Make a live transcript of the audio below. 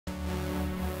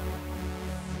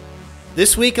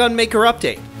This week on Maker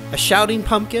Update, a shouting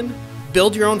pumpkin,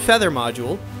 build your own feather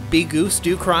module, be goose,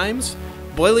 do crimes,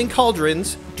 boiling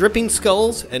cauldrons, dripping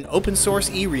skulls, and open source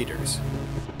e-readers.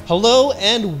 Hello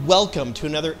and welcome to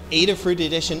another Adafruit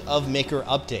edition of Maker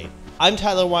Update. I'm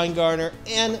Tyler Weingartner,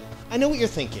 and I know what you're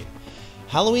thinking.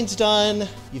 Halloween's done,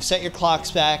 you've set your clocks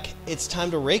back, it's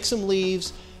time to rake some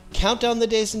leaves, count down the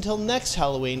days until next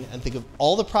Halloween, and think of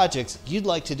all the projects you'd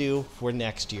like to do for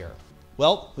next year.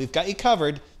 Well, we've got you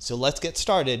covered, so let's get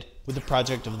started with the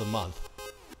project of the month.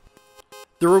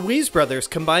 The Ruiz brothers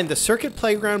combined the Circuit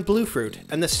Playground Bluefruit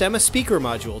and the Stemma speaker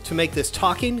module to make this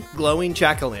talking, glowing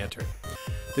jack-o'-lantern.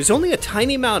 There's only a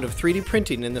tiny amount of 3D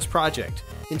printing in this project.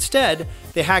 Instead,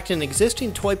 they hacked an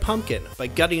existing toy pumpkin by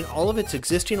gutting all of its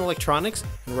existing electronics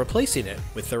and replacing it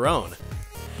with their own.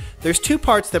 There's two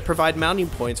parts that provide mounting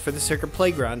points for the Circuit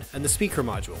Playground and the speaker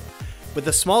module, with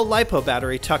a small LiPo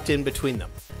battery tucked in between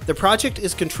them. The project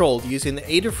is controlled using the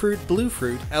Adafruit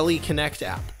Bluefruit LE Connect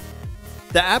app.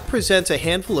 The app presents a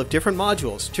handful of different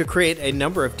modules to create a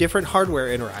number of different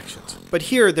hardware interactions, but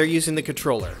here they're using the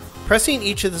controller. Pressing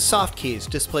each of the soft keys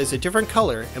displays a different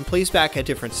color and plays back a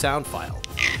different sound file.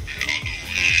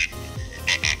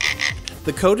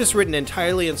 The code is written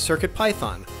entirely in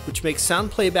CircuitPython, which makes sound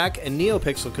playback and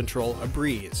NeoPixel control a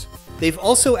breeze. They've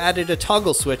also added a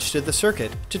toggle switch to the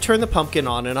circuit to turn the pumpkin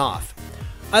on and off.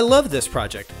 I love this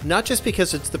project, not just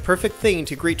because it's the perfect thing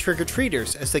to greet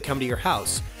trick-or-treaters as they come to your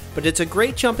house, but it's a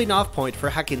great jumping off point for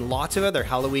hacking lots of other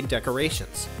Halloween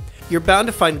decorations. You're bound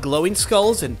to find glowing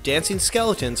skulls and dancing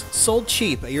skeletons sold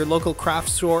cheap at your local craft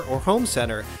store or home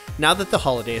center now that the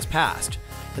holiday is past.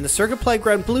 And the Circuit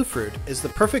Playground Bluefruit is the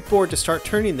perfect board to start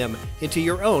turning them into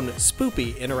your own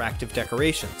spoopy interactive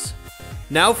decorations.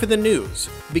 Now for the news.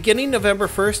 Beginning November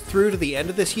 1st through to the end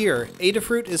of this year,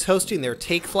 Adafruit is hosting their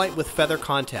Take Flight with Feather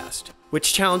contest,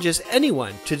 which challenges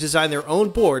anyone to design their own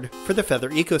board for the Feather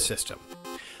ecosystem.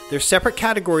 There's separate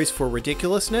categories for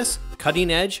ridiculousness,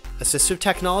 cutting edge, assistive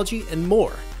technology, and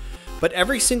more. But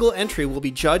every single entry will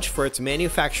be judged for its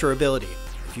manufacturability.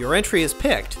 If your entry is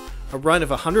picked, a run of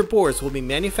 100 boards will be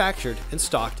manufactured and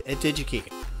stocked at Digi-Key.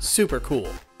 Super cool.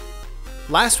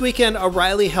 Last weekend,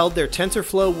 O'Reilly held their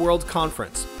TensorFlow World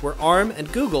Conference, where ARM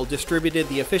and Google distributed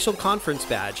the official conference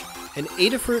badge, an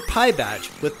Adafruit Pi badge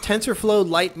with TensorFlow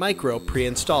Lite Micro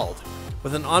pre-installed.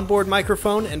 With an onboard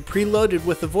microphone and preloaded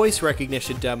with the voice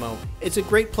recognition demo, it's a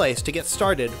great place to get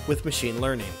started with machine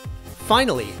learning.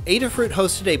 Finally, Adafruit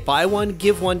hosted a Buy One,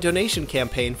 Give One donation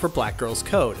campaign for Black Girls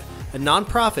Code, a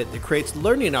nonprofit that creates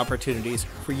learning opportunities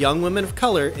for young women of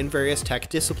color in various tech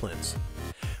disciplines.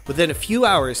 Within a few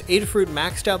hours, Adafruit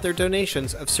maxed out their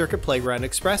donations of Circuit Playground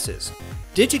Expresses.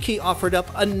 Digi-Key offered up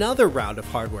another round of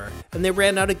hardware, and they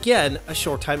ran out again a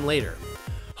short time later.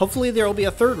 Hopefully there will be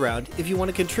a third round if you want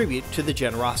to contribute to the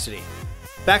generosity.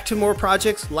 Back to more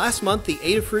projects, last month the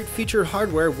Adafruit featured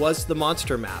hardware was the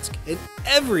Monster Mask, and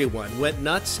everyone went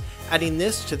nuts adding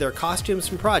this to their costumes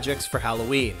and projects for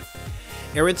Halloween.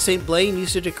 Aaron St. Blaine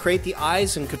used it to create the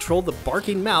eyes and control the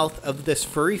barking mouth of this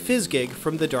furry Fizzgig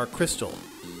from the Dark Crystal,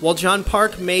 while John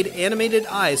Park made animated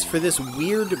eyes for this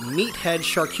weird meathead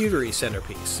charcuterie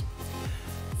centerpiece.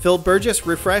 Phil Burgess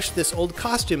refreshed this old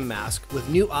costume mask with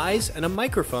new eyes and a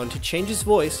microphone to change his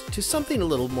voice to something a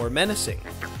little more menacing.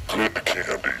 Good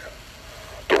candy.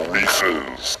 The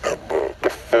Reese's and the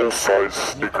full-size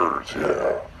Snickers,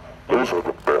 yeah. Those are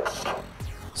the best.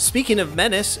 Speaking of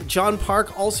menace, John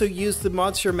Park also used the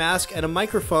monster mask and a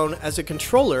microphone as a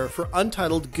controller for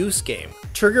Untitled Goose Game,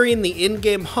 triggering the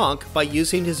in-game honk by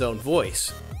using his own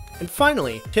voice. And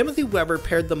finally, Timothy Weber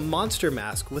paired the monster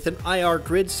mask with an IR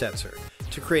grid sensor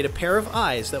to create a pair of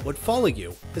eyes that would follow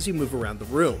you as you move around the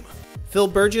room. Phil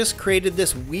Burgess created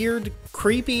this weird,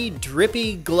 creepy,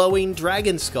 drippy, glowing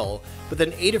dragon skull with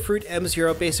an Adafruit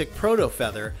M0 basic proto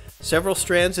feather, several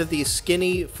strands of these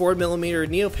skinny 4mm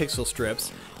NeoPixel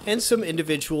strips, and some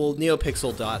individual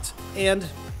NeoPixel dots, and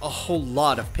a whole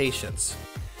lot of patience.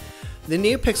 The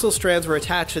NeoPixel strands were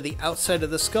attached to the outside of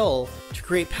the skull to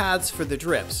create paths for the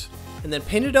drips, and then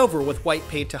painted over with white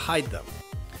paint to hide them.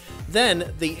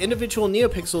 Then, the individual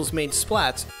NeoPixels made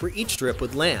splats where each drip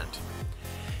would land.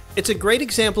 It's a great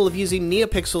example of using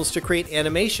NeoPixels to create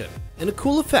animation, and a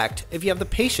cool effect if you have the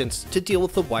patience to deal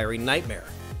with the wiring nightmare.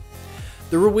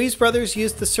 The Ruiz brothers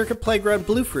used the Circuit Playground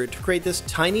Bluefruit to create this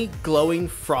tiny, glowing,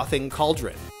 frothing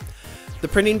cauldron. The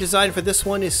printing design for this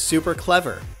one is super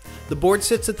clever. The board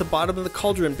sits at the bottom of the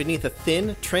cauldron beneath a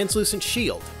thin, translucent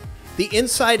shield. The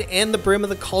inside and the brim of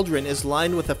the cauldron is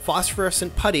lined with a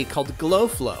phosphorescent putty called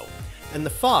Reflow, and the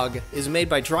fog is made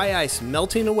by dry ice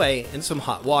melting away in some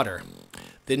hot water.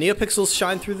 The NeoPixels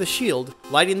shine through the shield,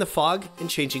 lighting the fog and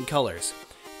changing colors.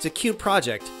 It's a cute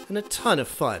project and a ton of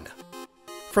fun.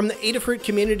 From the Adafruit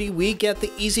community, we get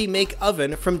the Easy Make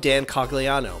Oven from Dan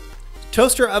Cogliano.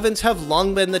 Toaster ovens have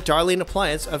long been the darling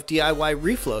appliance of DIY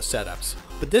reflow setups,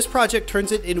 but this project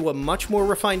turns it into a much more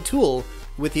refined tool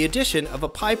with the addition of a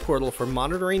Pi portal for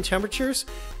monitoring temperatures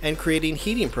and creating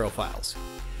heating profiles.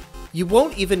 You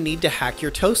won't even need to hack your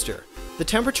toaster. The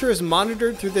temperature is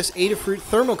monitored through this Adafruit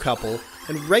thermocouple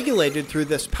and regulated through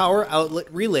this power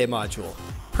outlet relay module.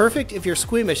 Perfect if you're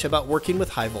squeamish about working with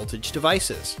high voltage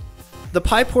devices. The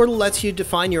Pi portal lets you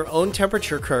define your own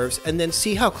temperature curves and then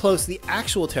see how close the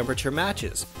actual temperature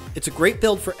matches. It's a great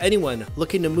build for anyone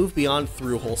looking to move beyond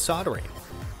through-hole soldering.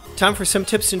 Time for some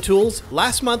tips and tools.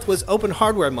 Last month was Open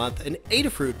Hardware Month, and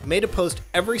Adafruit made a post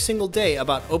every single day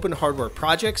about open hardware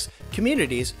projects,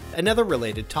 communities, and other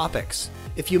related topics.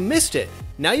 If you missed it,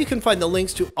 now you can find the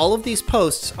links to all of these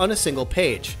posts on a single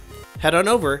page. Head on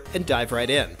over and dive right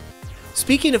in.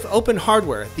 Speaking of open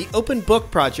hardware, the Open Book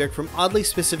project from Oddly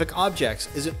Specific Objects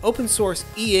is an open source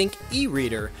e-ink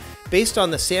e-reader based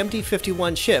on the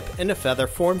SAMD51 chip and a Feather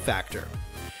form factor.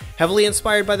 Heavily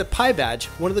inspired by the Pi badge,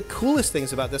 one of the coolest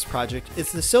things about this project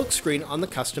is the silk screen on the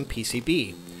custom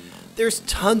PCB. There's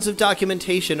tons of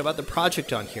documentation about the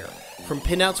project on here, from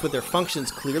pinouts with their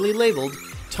functions clearly labeled,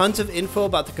 tons of info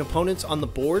about the components on the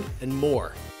board, and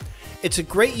more. It's a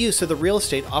great use of the real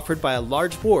estate offered by a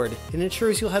large board and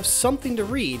ensures you'll have something to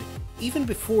read even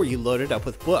before you load it up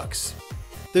with books.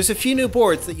 There's a few new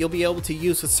boards that you'll be able to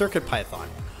use with CircuitPython.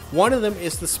 One of them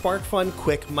is the SparkFun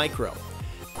Quick Micro.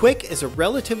 Quick is a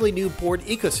relatively new board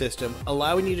ecosystem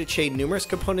allowing you to chain numerous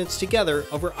components together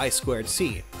over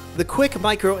I2C. The Quick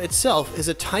Micro itself is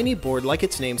a tiny board like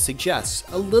its name suggests,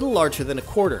 a little larger than a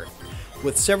quarter.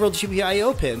 With several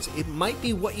GPIO pins, it might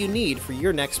be what you need for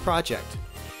your next project.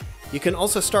 You can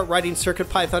also start writing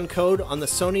CircuitPython code on the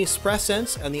Sony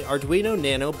SpressSense and the Arduino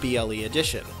Nano BLE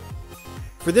edition.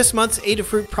 For this month's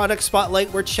Adafruit product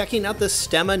spotlight, we're checking out the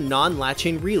Stemma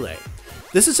non-latching relay.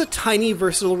 This is a tiny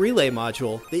versatile relay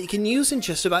module that you can use in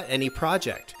just about any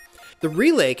project. The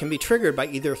relay can be triggered by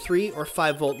either 3 or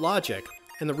 5 volt logic,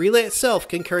 and the relay itself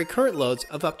can carry current loads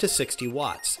of up to 60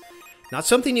 watts. Not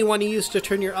something you want to use to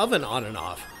turn your oven on and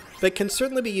off, but can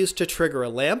certainly be used to trigger a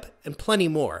lamp and plenty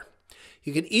more.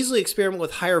 You can easily experiment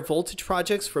with higher voltage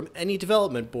projects from any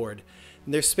development board,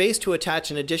 and there's space to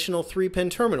attach an additional 3-pin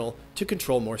terminal to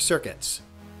control more circuits.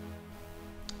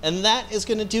 And that is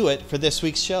going to do it for this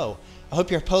week's show. I hope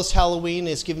your post-Halloween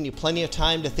is giving you plenty of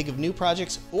time to think of new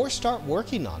projects or start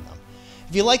working on them.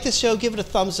 If you like this show, give it a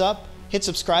thumbs up, hit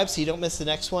subscribe so you don't miss the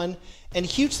next one, and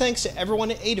huge thanks to everyone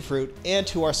at Adafruit and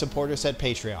to our supporters at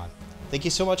Patreon. Thank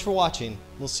you so much for watching.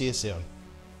 We'll see you soon.